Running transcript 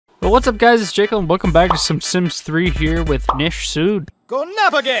Well, what's up, guys? It's Jaco, and welcome back to some Sims 3 here with Nish Sood. Go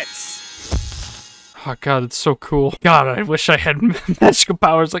navigates! Oh god, it's so cool. God, I wish I had magical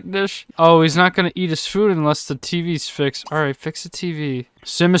powers like Nish. Oh, he's not gonna eat his food unless the TV's fixed. Alright, fix the TV.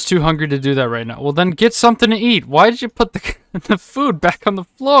 Sim is too hungry to do that right now. Well, then get something to eat. Why did you put the food back on the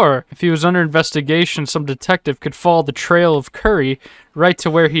floor? If he was under investigation, some detective could follow the trail of curry right to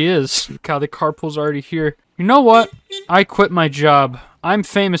where he is. God, the carpool's already here. You know what? I quit my job. I'm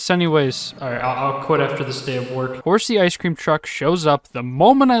famous anyways. Alright, I'll quit after this day of work. Horsey ice cream truck shows up the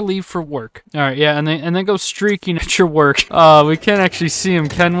moment I leave for work. Alright, yeah, and then go streaking at your work. We can't actually see him,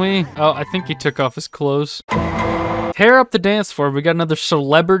 can we? Oh, I think he took off his clothes. Tear up the dance floor. We got another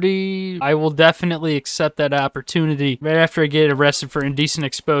celebrity. I will definitely accept that opportunity. Right after I get arrested for indecent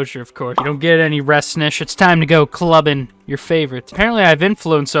exposure, of course. You don't get any rest, Nish. It's time to go clubbing your favorites. Apparently I have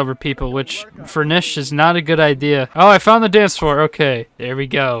influence over people, which for Nish is not a good idea. Oh, I found the dance floor. Okay, there we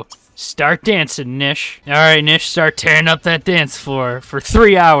go. Start dancing, Nish. Alright, Nish, start tearing up that dance floor for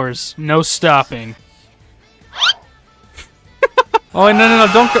 3 hours. No stopping. Oh, no,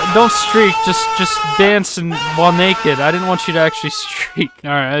 don't streak. Just dance and while naked. I didn't want you to actually streak.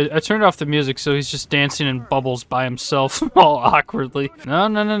 All right, I turned off the music, so he's just dancing in bubbles by himself, all awkwardly.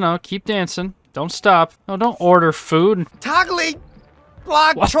 No, keep dancing. Don't stop. No, don't order food. Toggly!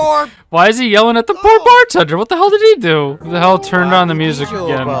 Block chore! Why is he yelling at the poor bartender? What the hell did he do? Who the hell turned on the music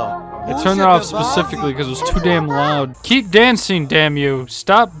again? I turned it off specifically because it was too damn loud. Keep dancing, damn you.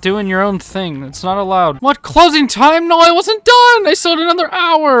 Stop doing your own thing. It's not allowed. What? Closing time? No, I wasn't done. I still had another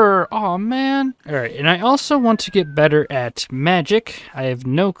hour. Aw, man. Alright, and I also want to get better at magic. I have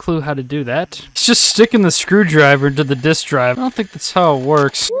no clue how to do that. It's just sticking the screwdriver into the disk drive. I don't think that's how it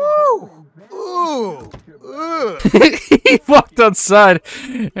works. Woo! Ooh! He walked outside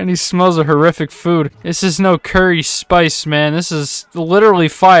and he smells a horrific food. This is no curry spice, man. This is literally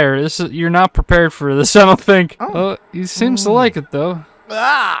fire. You're not prepared for this, I don't think. Oh, he seems to like it though.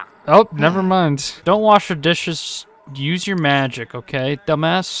 Ah! Oh, never mind. Don't wash your dishes. Use your magic, okay,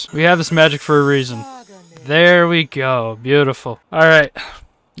 dumbass? We have this magic for a reason. There we go. Beautiful. All right.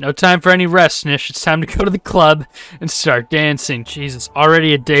 No time for any rest, Nish. It's time to go to the club and start dancing. Jesus,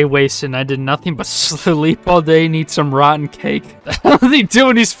 already a day wasted and I did nothing but sleep all day and eat some rotten cake. What is he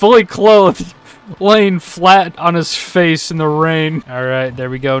doing? He's fully clothed, laying flat on his face in the rain. Alright,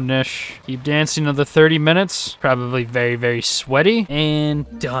 there we go, Nish. Keep dancing another 30 minutes. Probably very, very sweaty.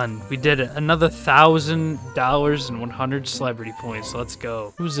 And done. We did it. Another $1,000 and 100 celebrity points. Let's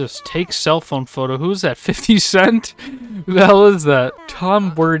go. Who's this? Take cell phone photo. Who's that? 50 Cent? Who the hell is that?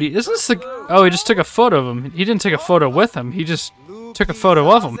 Tom Wordy. Isn't this the... Oh, he just took a photo of him. He didn't take a photo with him. He just took a photo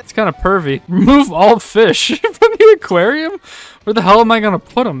of him. It's kind of pervy. Remove all fish from the aquarium? Where the hell am I going to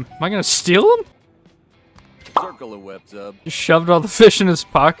put him? Am I going to steal him? Circle of webs up. Just shoved all the fish in his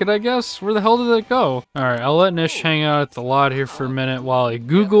pocket, I guess? Where the hell did it go? Alright, I'll let Nish hang out at the lot here for a minute while I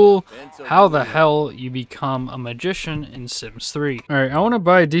Google how the hell you become a magician in Sims 3. Alright, I want to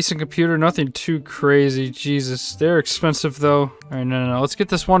buy a decent computer, nothing too crazy. Jesus, they're expensive though. Alright, no. Let's get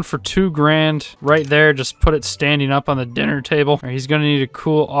this one for $2 grand. Right there, just put it standing up on the dinner table. Alright, he's gonna need a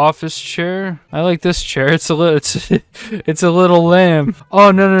cool office chair. I like this chair. It's a little lamb.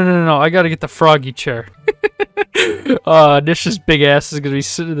 Oh, no. I gotta get the froggy chair. Nish's big ass is gonna be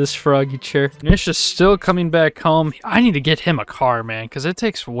sitting in this froggy chair. Nish is still coming back home. I need to get him a car, man, because it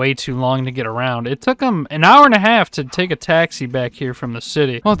takes way too long to get around. It took him an hour and a half to take a taxi back here from the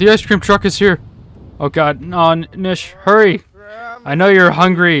city. Oh, the ice cream truck is here. Oh god, no, Nish, hurry. I know you're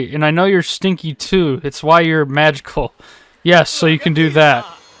hungry, and I know you're stinky too. It's why you're magical. Yes, so you can do that.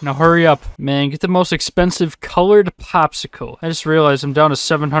 Now hurry up. Man, get the most expensive colored popsicle. I just realized I'm down to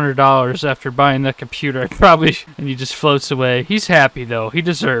 $700 after buying that computer. And he just floats away. He's happy though. He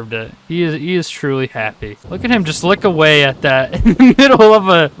deserved it. He is truly happy. Look at him just lick away at that in the middle of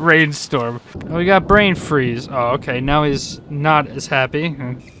a rainstorm. Oh, we got brain freeze. Oh, okay. Now he's not as happy.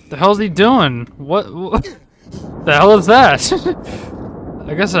 The hell's he doing? What the hell is that?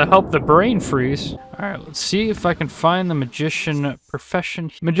 I guess I helped the brain freeze. Alright, let's see if I can find the magician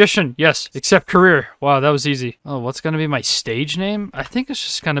profession. Magician, yes, accept career. Wow, that was easy. Oh, what's gonna be my stage name? I think it's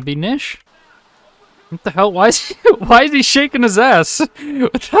just gonna be Nish. What the hell? Why is he shaking his ass?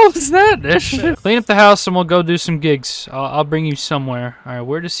 What the hell is that, Nish? Clean up the house and we'll go do some gigs. I'll bring you somewhere. Alright,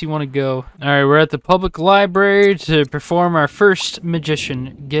 where does he want to go? Alright, we're at the public library to perform our first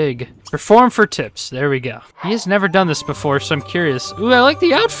magician gig. Perform for tips. There we go. He has never done this before, so I'm curious. Ooh, I like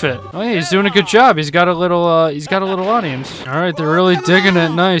the outfit. Oh yeah, he's doing a good job. He's got a little audience. Alright, they're really digging it.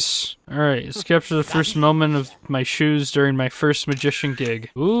 Nice. Alright, let's capture the first moment of my shoes during my first magician gig.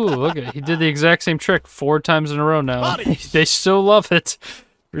 Ooh, look at it. He did the exact same trick 4 times in a row now. They still love it.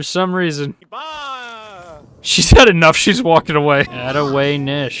 For some reason. She's had enough. She's walking away. Attaway,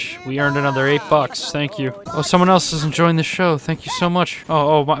 Nish. We earned another $8. Thank you. Oh, someone else is enjoying the show. Thank you so much.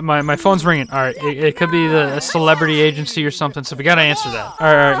 Oh, my phone's ringing. All right, it could be a celebrity agency or something, so we gotta answer that.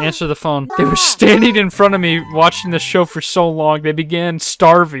 All right, answer the phone. They were standing in front of me watching the show for so long, they began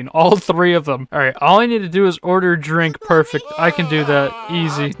starving, all three of them. All right, all I need to do is order a drink. Perfect. I can do that.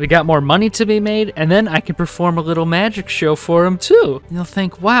 Easy. We got more money to be made, and then I can perform a little magic show for them, too. And they'll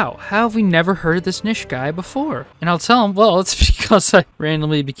think, wow, how have we never heard of this Nish guy before? And I'll tell him, well, it's because I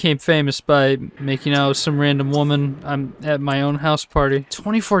randomly became famous by making out with some random woman. I'm at my own house party.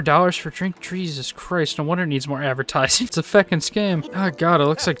 $24 for drink? Jesus Christ, no wonder it needs more advertising. It's a feckin' scam. Oh god, it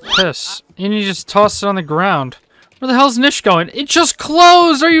looks like piss. And you just toss it on the ground. Where the hell's Nish going? It just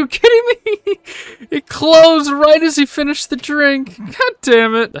closed! Are you kidding me? It closed right as he finished the drink. God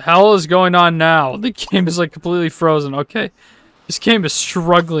damn it. The hell is going on now? The game is like completely frozen. Okay. This game is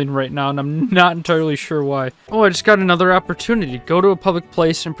struggling right now, and I'm not entirely sure why. Oh, I just got another opportunity. Go to a public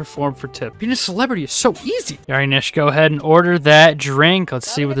place and perform for tip. Being a celebrity is so easy. All right, Nish, go ahead and order that drink.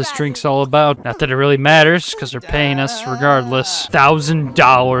 Let's see what this drink's all about. Not that it really matters, because they're paying us regardless.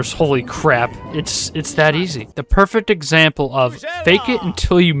 $1,000. Holy crap. It's that easy. The perfect example of fake it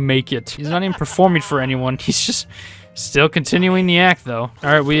until you make it. He's not even performing for anyone. He's just... still continuing the act, though. All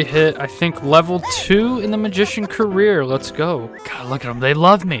right, we hit, I think, level 2 in the magician career. Let's go. God, look at them. They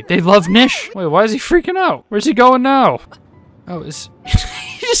love me. They love Nish. Wait, why is he freaking out? Where's he going now? Oh, he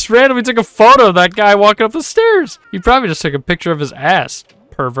just randomly took a photo of that guy walking up the stairs. He probably just took a picture of his ass.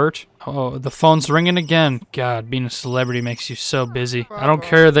 Pervert. Oh, the phone's ringing again. God, being a celebrity makes you so busy. I don't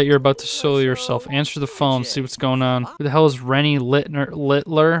care that you're about to solo yourself. Answer the phone, see what's going on. Who the hell is Rennie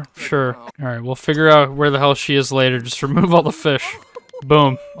Littler? Sure. Alright, we'll figure out where the hell she is later. Just remove all the fish.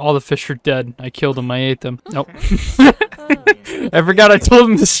 Boom. All the fish are dead. I killed them. I ate them. Nope. I forgot I told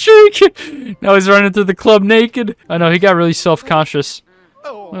him to streak. Now he's running through the club naked. I know, he got really self-conscious.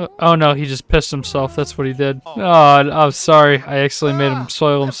 Oh no, he just pissed himself. That's what he did. Oh, I'm sorry. I accidentally made him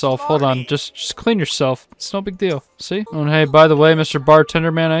soil himself. Hold on. Just clean yourself. It's no big deal. See? Oh, and hey, by the way, Mr.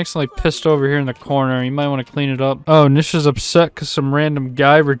 Bartender Man, I accidentally pissed over here in the corner. You might want to clean it up. Oh, Nish is upset because some random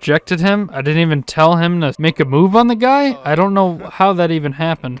guy rejected him. I didn't even tell him to make a move on the guy. I don't know how that even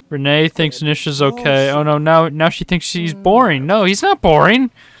happened. Renee thinks Nish is okay. Oh no, now she thinks he's boring. No, he's not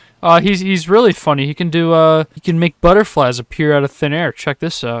boring. He's really funny. He can make butterflies appear out of thin air. Check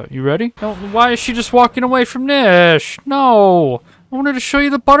this out. You ready? No, why is she just walking away from Nish? No. I wanted to show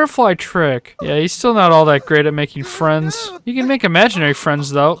you the butterfly trick. Yeah, he's still not all that great at making friends. You can make imaginary friends,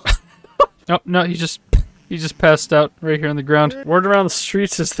 though. Oh, no, he just passed out right here on the ground. Word around the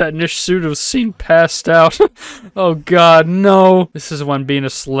streets is that Nish Suda was seen passed out. Oh god, no. This is when being a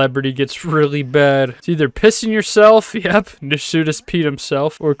celebrity gets really bad. It's either pissing yourself, yep, Nish Suda's peed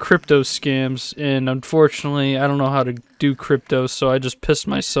himself, or crypto scams. And unfortunately, I don't know how to do crypto, so I just pissed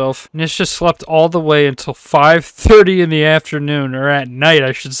myself. Nish just slept all the way until 5:30 in the afternoon, or at night,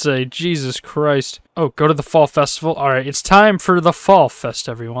 I should say. Jesus Christ. Oh, go to the fall festival? Alright, it's time for the fall fest,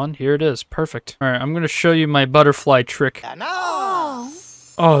 everyone. Here it is. Perfect. Alright, I'm gonna show you my butterfly trick.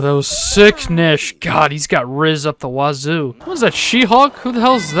 Oh, that was sick, Nish. God, he's got Riz up the wazoo. What is that, She-Hulk? Who the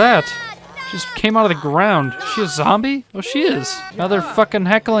hell's that? She just came out of the ground. Is she a zombie? Oh, she is. Now they're fucking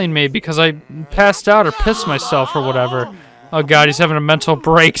heckling me because I passed out or pissed myself or whatever. Oh god, he's having a mental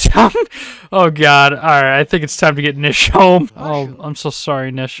breakdown. Oh god, alright, I think it's time to get Nish home. Oh, I'm so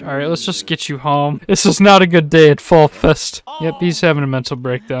sorry, Nish. Alright, let's just get you home. This is not a good day at Fall Fest. Yep, he's having a mental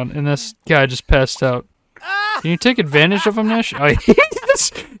breakdown, and this guy just passed out. Can you take advantage of him, Nish? Oh,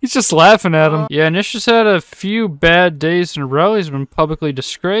 he's just laughing at him. Yeah, Nish has had a few bad days in a row. He's been publicly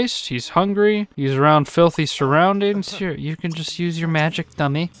disgraced. He's hungry. He's around filthy surroundings. Here, you can just use your magic,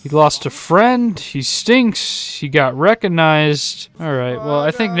 dummy. He lost a friend. He stinks. He got recognized. Alright, well, I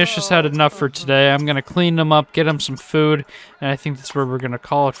think Nish has had enough for today. I'm gonna clean him up, get him some food, and I think that's where we're gonna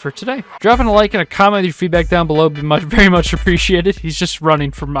call it for today. Dropping a like and a comment with your feedback down below would be very much appreciated. He's just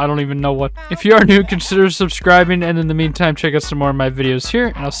running from I don't even know what. If you are new, consider subscribing, and in the meantime, check out some more of my videos here,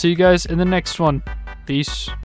 and I'll see you guys in the next one. Peace.